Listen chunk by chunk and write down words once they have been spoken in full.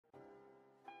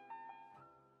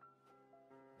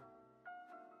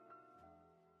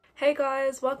Hey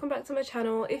guys, welcome back to my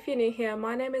channel. If you're new here,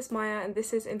 my name is Myah and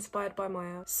this is Inspired by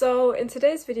Myah. So in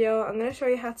today's video, I'm going to show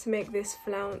you how to make this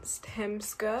flounced hem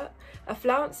skirt. A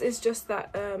flounce is just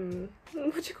that,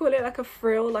 what do you call it, like a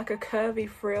frill, like a curvy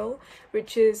frill,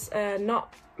 which is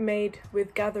not made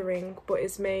with gathering, but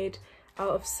is made out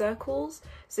of circles.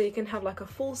 So you can have like a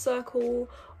full circle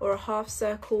or a half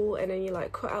circle, and then you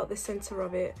like cut out the center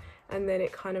of it, and then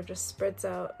it kind of just spreads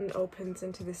out and opens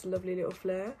into this lovely little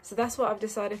flare. So that's what I've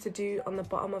decided to do on the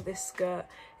bottom of this skirt.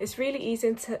 It's really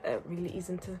easy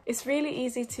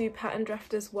to pattern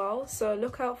draft as well, so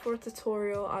look out for a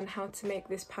tutorial on how to make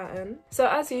this pattern. So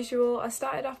as usual, I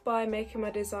started off by making my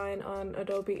design on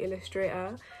Adobe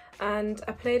Illustrator, and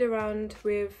I played around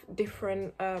with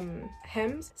different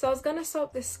hems. So I was gonna sew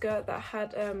up this skirt that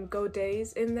had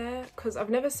godets in there, because I've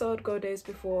never sewed godets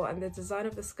before and the design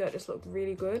of the skirt just looked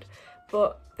really good.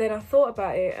 But then I thought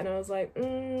about it and I was like,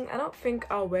 I don't think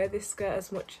I'll wear this skirt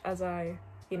as much as I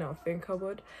think I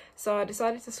would. So I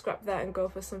decided to scrap that and go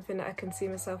for something that I can see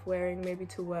myself wearing, maybe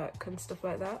to work and stuff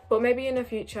like that. But maybe in the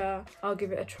future I'll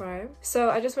give it a try. So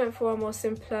I just went for a more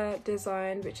simpler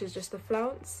design, which is just the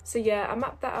flounce. So yeah, I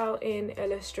mapped that out in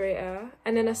Illustrator,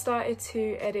 and then I started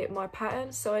to edit my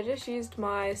pattern. So I just used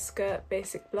my skirt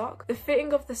basic block. The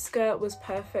fitting of the skirt was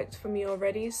perfect for me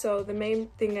already, so the main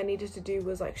thing I needed to do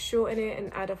was like shorten it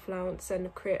and add a flounce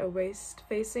and create a waist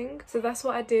facing. So that's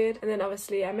what I did, and then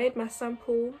obviously I made my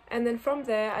sample. And then from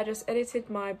there I just edited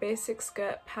my basic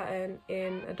skirt pattern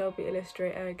in Adobe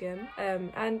Illustrator again,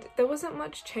 and there wasn't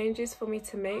much changes for me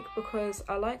to make because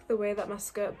I like the way that my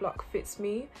skirt block fits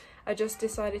me. I just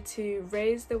decided to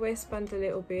raise the waistband a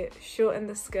little bit, shorten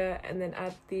the skirt, and then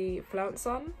add the flounce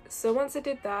on. So once I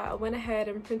did that, I went ahead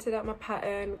and printed out my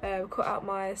pattern, cut out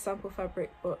my sample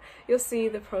fabric, but you'll see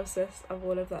the process of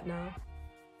all of that now.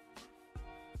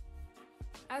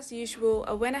 As usual,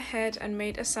 I went ahead and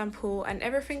made a sample and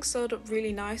everything sewed up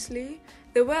really nicely.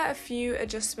 There were a few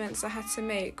adjustments I had to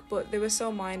make, but they were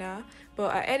so minor,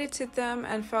 but I edited them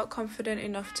and felt confident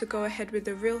enough to go ahead with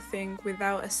the real thing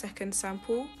without a second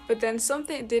sample. But then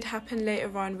something did happen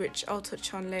later on, which I'll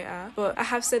touch on later. But I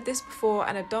have said this before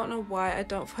and I don't know why I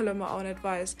don't follow my own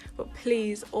advice, but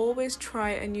please always try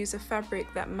and use a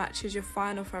fabric that matches your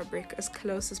final fabric as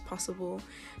close as possible,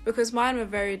 because mine were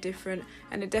very different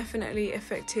and it definitely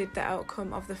affected the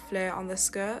outcome of the flare on the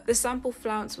skirt. The sample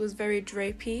flounce was very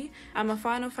drapey and my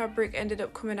final fabric ended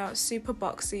up coming out super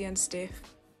boxy and stiff.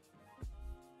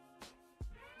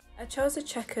 I chose a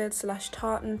checkered /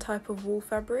 tartan type of wool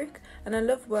fabric, and I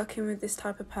love working with this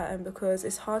type of pattern because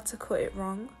it's hard to cut it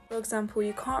wrong. For example,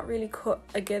 you can't really cut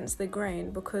against the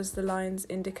grain because the lines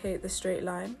indicate the straight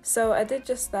line. So I did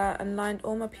just that and lined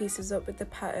all my pieces up with the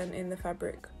pattern in the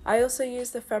fabric. I also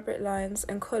used the fabric lines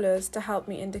and colours to help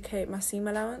me indicate my seam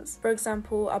allowance. For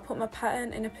example, I put my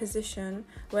pattern in a position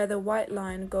where the white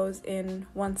line goes in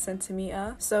 1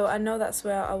 centimetre, so I know that's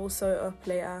where I will sew it up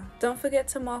later. Don't forget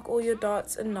to mark all your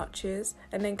dots and notches,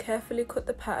 and then carefully cut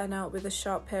the pattern out with a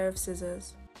sharp pair of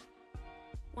scissors.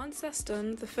 Once that's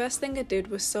done, the first thing I did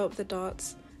was sew up the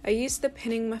dots. I used the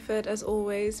pinning method as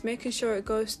always, making sure it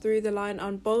goes through the line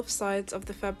on both sides of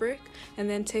the fabric, and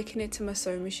then taking it to my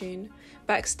sewing machine,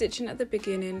 back stitching at the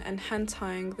beginning and hand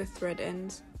tying the thread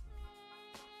ends.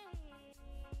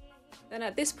 Then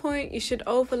at this point you should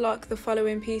overlock the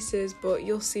following pieces, but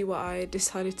you'll see what I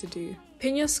decided to do.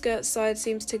 Pin your skirt side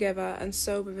seams together and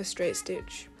sew with a straight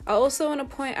stitch. I also want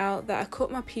to point out that I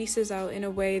cut my pieces out in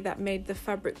a way that made the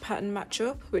fabric pattern match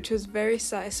up, which was very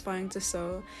satisfying to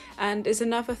sew and is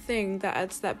another thing that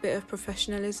adds that bit of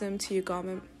professionalism to your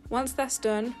garment. Once that's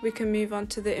done, we can move on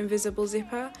to the invisible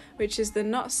zipper, which is the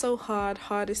not so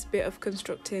hardest bit of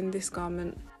constructing this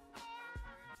garment.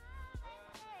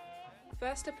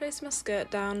 First I placed my skirt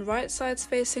down right sides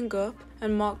facing up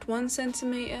and marked 1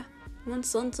 centimetre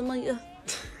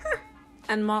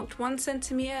and marked 1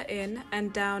 centimetre in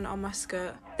and down on my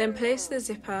skirt. Then place the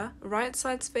zipper right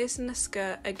sides facing the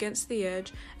skirt against the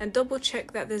edge and double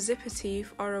check that the zipper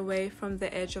teeth are away from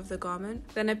the edge of the garment.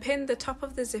 Then I pinned the top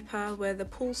of the zipper where the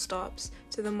pull stops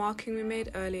to the marking we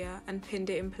made earlier and pinned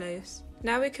it in place.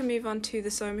 Now we can move on to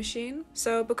the sewing machine.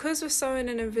 So because we're sewing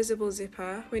an invisible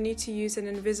zipper, we need to use an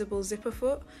invisible zipper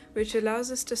foot, which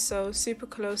allows us to sew super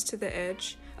close to the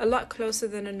edge, a lot closer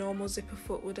than a normal zipper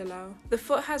foot would allow. The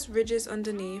foot has ridges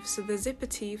underneath, so the zipper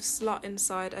teeth slot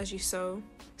inside as you sew.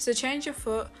 So change your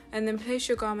foot and then place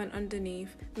your garment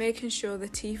underneath, making sure the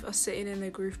teeth are sitting in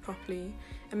the groove properly.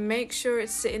 And make sure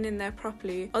it's sitting in there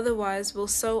properly, otherwise we'll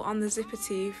sew on the zipper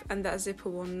teeth and that zipper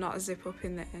will not zip up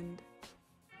in the end.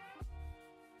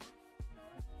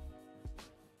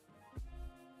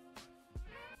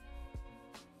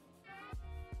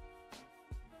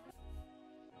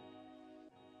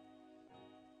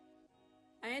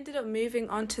 I ended up moving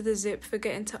onto the zip,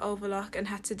 forgetting to overlock, and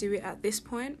had to do it at this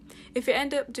point. If you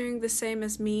end up doing the same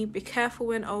as me, be careful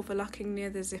when overlocking near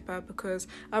the zipper because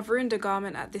I've ruined a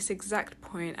garment at this exact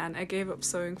point and I gave up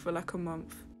sewing for like a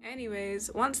month.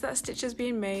 Anyways, once that stitch has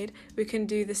been made, we can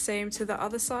do the same to the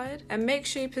other side, and make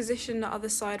sure you position the other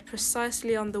side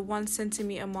precisely on the 1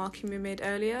 centimeter marking we made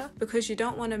earlier because you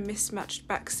don't want a mismatched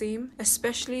back seam,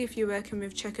 especially if you're working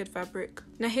with checkered fabric.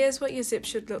 Now here's what your zip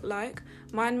should look like.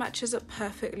 Mine matches up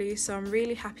perfectly, so I'm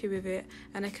really happy with it,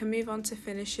 and I can move on to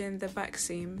finishing the back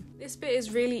seam. This bit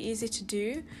is really easy to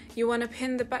do. You want to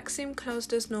pin the back seam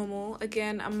closed as normal.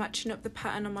 Again, I'm matching up the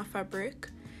pattern on my fabric.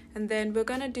 And then we're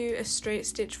going to do a straight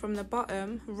stitch from the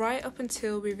bottom right up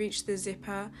until we reach the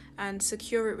zipper and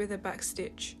secure it with a back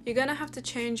stitch. You're going to have to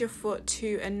change your foot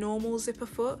to a normal zipper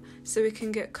foot so we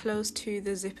can get close to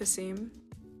the zipper seam.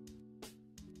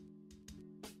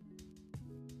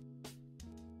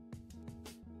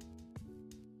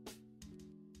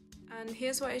 And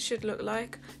here's what it should look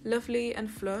like, lovely and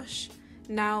flush.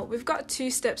 Now we've got 2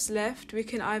 steps left. We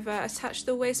can either attach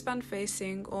the waistband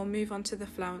facing or move on to the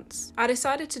flounce. I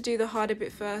decided to do the harder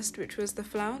bit first, which was the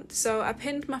flounce. So I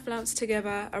pinned my flounce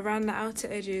together around the outer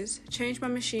edges, changed my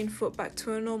machine foot back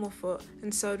to a normal foot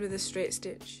and sewed with a straight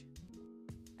stitch.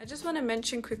 I just want to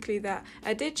mention quickly that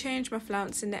I did change my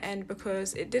flounce in the end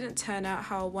because it didn't turn out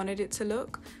how I wanted it to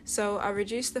look. So I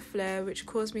reduced the flare, which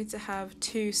caused me to have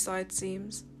 2 side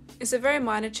seams. It's a very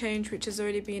minor change which has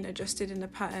already been adjusted in the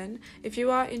pattern. If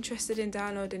you are interested in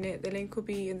downloading it, the link will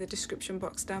be in the description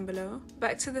box down below.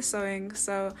 Back to the sewing.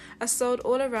 So I sewed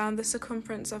all around the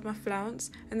circumference of my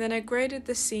flounce, and then I graded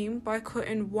the seam by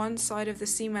cutting one side of the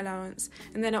seam allowance,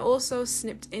 and then I also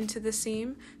snipped into the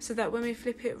seam so that when we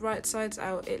flip it right sides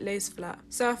out it lays flat.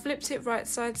 So I flipped it right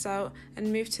sides out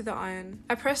and moved to the iron.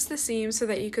 I pressed the seam so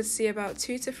that you could see about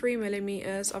 2 to 3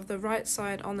 millimeters of the right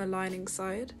side on the lining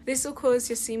side. This will cause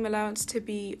your seam allowance to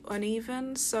be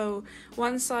uneven, so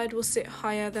one side will sit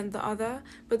higher than the other,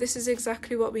 but this is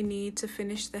exactly what we need to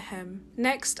finish the hem.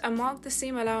 Next, I marked the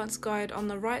seam allowance guide on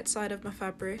the right side of my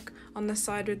fabric, on the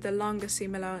side with the longer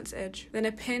seam allowance edge. Then I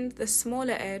pinned the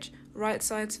smaller edge right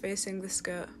sides facing the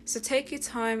skirt. So take your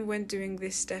time when doing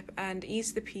this step and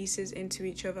ease the pieces into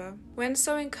each other. When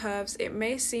sewing curves, it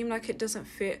may seem like it doesn't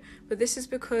fit, but this is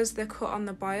because they're cut on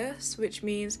the bias, which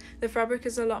means the fabric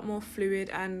is a lot more fluid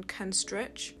and can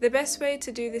stretch. The best way to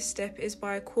do this step is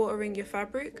by quartering your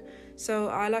fabric. So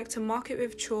I like to mark it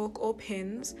with chalk or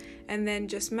pins and then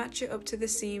just match it up to the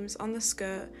seams on the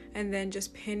skirt and then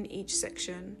just pin each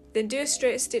section. Then do a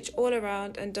straight stitch all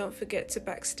around and don't forget to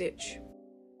back stitch.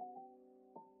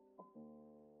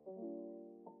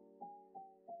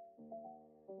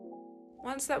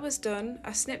 Once that was done,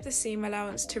 I snipped the seam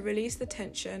allowance to release the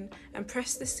tension and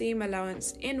pressed the seam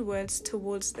allowance inwards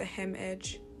towards the hem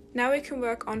edge. Now we can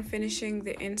work on finishing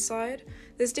the inside.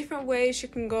 There's different ways you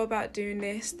can go about doing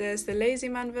this. There's the lazy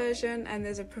man version and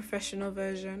there's a professional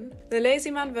version. The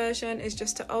lazy man version is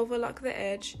just to overlock the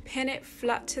edge, pin it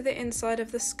flat to the inside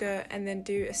of the skirt and then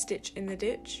do a stitch in the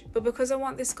ditch. But because I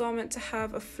want this garment to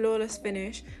have a flawless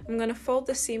finish, I'm going to fold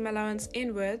the seam allowance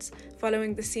inwards,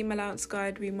 following the seam allowance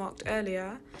guide we marked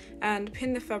earlier, and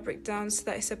pin the fabric down so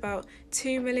that it's about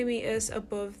 2 millimeters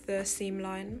above the seam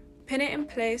line. Pin it in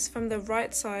place from the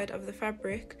right side of the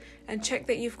fabric and check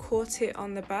that you've caught it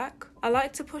on the back. I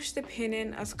like to push the pin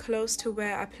in as close to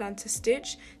where I plan to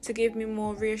stitch to give me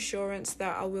more reassurance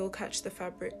that I will catch the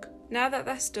fabric. Now that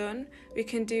that's done, we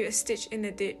can do a stitch in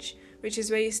the ditch, which is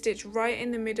where you stitch right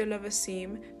in the middle of a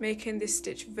seam, making this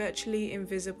stitch virtually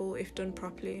invisible if done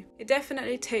properly. It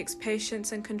definitely takes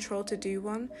patience and control to do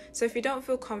one, so if you don't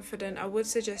feel confident, I would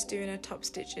suggest doing a top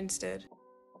stitch instead.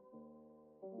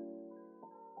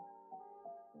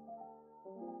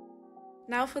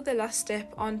 Now for the last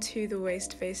step, onto the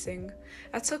waist facing.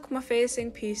 I took my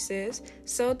facing pieces,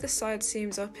 sewed the side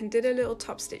seams up and did a little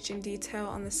top stitching detail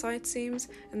on the side seams,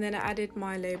 and then I added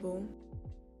my label.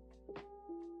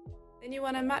 Then you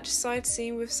want to match side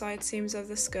seam with side seams of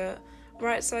the skirt,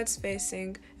 right sides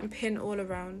facing, and pin all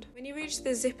around. When you reach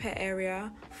the zipper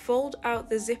area, fold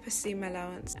out the zipper seam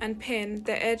allowance and pin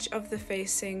the edge of the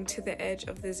facing to the edge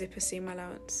of the zipper seam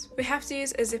allowance. We have to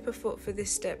use a zipper foot for this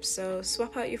step, so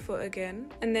swap out your foot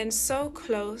again and then sew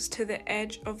close to the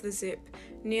edge of the zip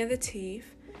near the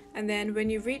teeth, and then when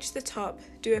you reach the top,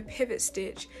 do a pivot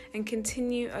stitch and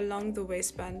continue along the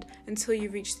waistband until you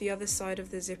reach the other side of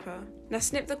the zipper. Now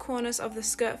snip the corners of the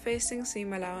skirt facing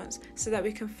seam allowance so that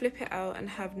we can flip it out and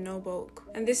have no bulk.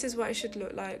 And this is what it should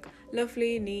look like,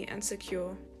 lovely, neat and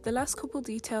secure. The last couple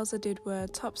details I did were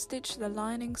top stitch the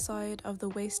lining side of the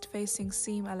waist facing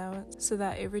seam allowance so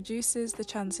that it reduces the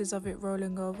chances of it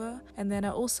rolling over, and then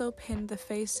I also pinned the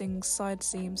facing side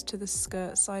seams to the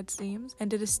skirt side seams and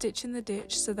did a stitch in the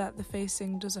ditch so that the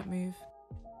facing doesn't move.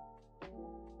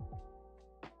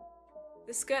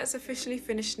 The skirt's officially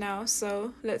finished now,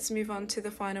 so let's move on to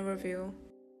the final reveal.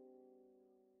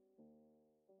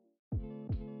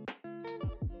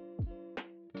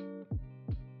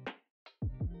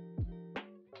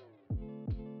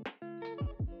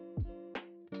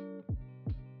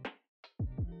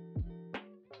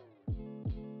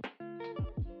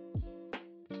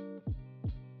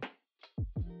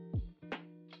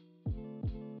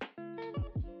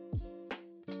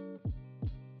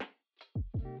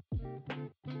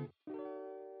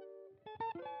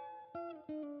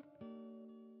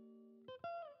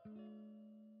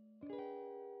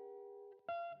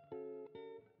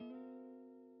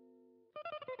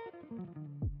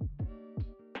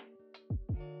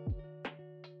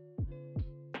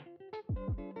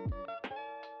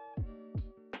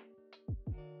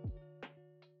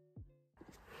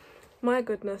 My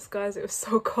goodness guys, it was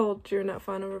so cold during that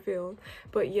final reveal.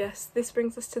 But yes, this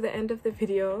brings us to the end of the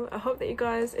video. I hope that you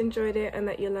guys enjoyed it and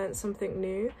that you learned something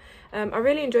new. I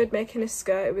really enjoyed making this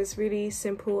skirt. It was really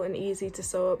simple and easy to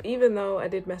sew up, even though I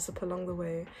did mess up along the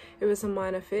way. It was a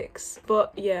minor fix,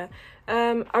 but yeah.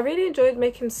 I really enjoyed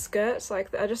making skirts.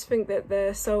 Like, I just think that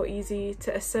they're so easy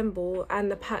to assemble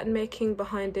and the pattern making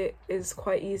behind it is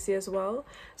quite easy as well.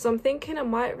 So I'm thinking I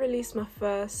might release my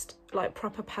first like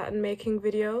proper pattern making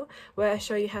video where I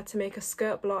show you how to make a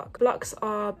skirt block. Blocks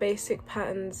are basic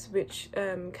patterns which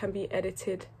can be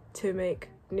edited to make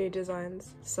new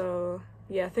designs. So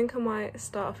yeah, I think I might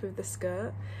start off with the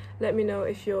skirt. Let me know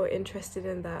if you're interested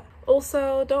in that.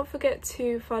 Also, don't forget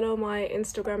to follow my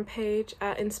Instagram page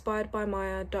at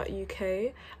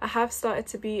inspiredbymyah.uk. I have started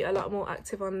to be a lot more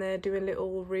active on there, doing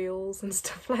little reels and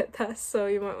stuff like that, so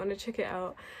you might want to check it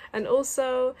out. And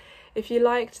also, if you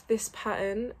liked this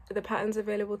pattern, the pattern's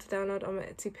available to download on my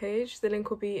Etsy page. The link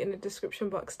will be in the description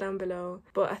box down below.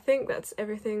 But I think that's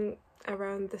everything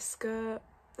around the skirt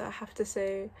that I have to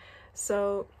say.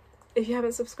 So if you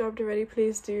haven't subscribed already,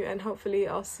 please do, and hopefully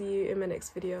I'll see you in my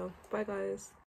next video. Bye guys.